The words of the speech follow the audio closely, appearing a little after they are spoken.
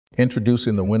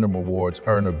Introducing the Wyndham Rewards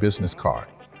Earner Business Card,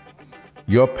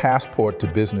 your passport to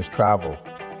business travel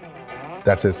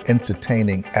that's as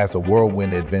entertaining as a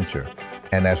whirlwind adventure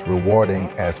and as rewarding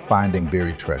as finding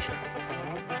buried treasure.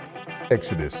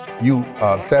 Picture this, you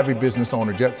savvy business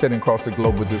owner jet setting across the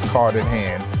globe with this card in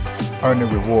hand, earning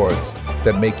rewards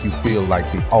that make you feel like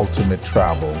the ultimate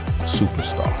travel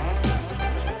superstar.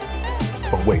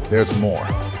 But wait, there's more.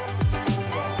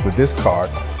 With this card,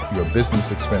 your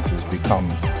business expenses become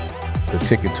the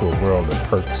ticket to a world of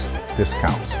perks,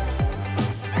 discounts,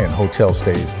 and hotel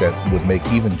stays that would make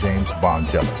even James Bond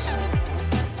jealous.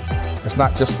 It's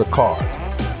not just the card.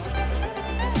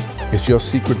 It's your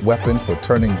secret weapon for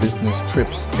turning business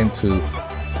trips into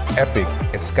epic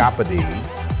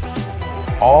escapades,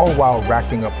 all while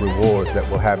racking up rewards that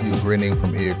will have you grinning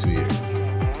from ear to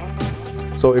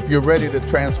ear. So if you're ready to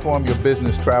transform your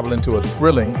business travel into a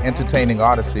thrilling, entertaining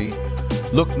odyssey,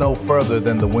 look no further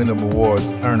than the Wyndham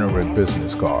Rewards Earner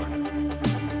Business Card.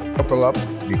 Couple up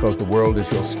because the world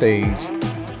is your stage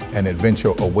and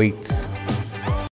adventure awaits